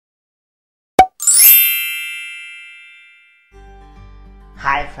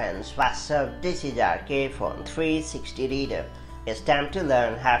Hi friends, what's up? This is our iPhone 360 reader. It's time to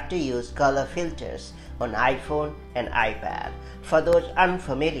learn how to use color filters on iPhone and iPad. For those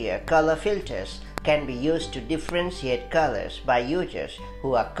unfamiliar, color filters can be used to differentiate colors by users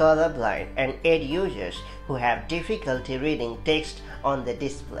who are colorblind and aid users who have difficulty reading text on the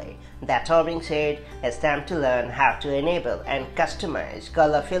display. That all being said, it's time to learn how to enable and customize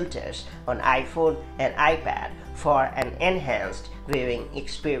color filters on iPhone and iPad for an enhanced viewing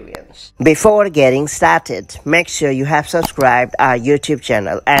experience. Before getting started, make sure you have subscribed our YouTube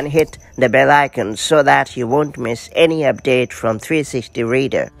channel and hit the bell icon so that you won't miss any update from 360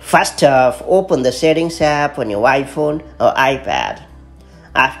 Reader. First off, open the Settings app on your iPhone or iPad.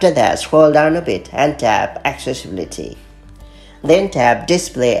 After that, scroll down a bit and tap Accessibility. Then tap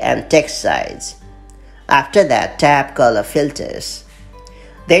Display and Text Size. After that, tap Color Filters.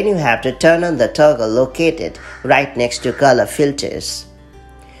 Then you have to turn on the toggle located right next to color filters.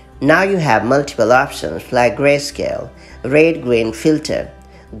 Now you have multiple options like grayscale, red-green filter,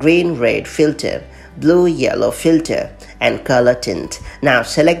 green-red filter, blue-yellow filter, and color tint. Now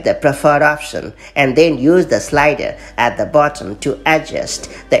select the preferred option and then use the slider at the bottom to adjust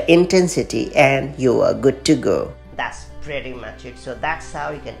the intensity and you are good to go. That's pretty much it. So that's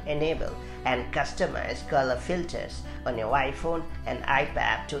how you can enable and customize color filters on your iPhone and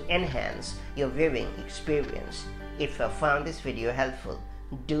iPad to enhance your viewing experience. If you found this video helpful,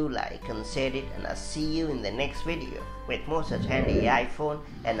 do like and share it, and I'll see you in the next video with more such handy iPhone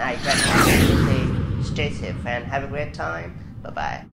and iPad. Stay safe and have a great time. Bye bye.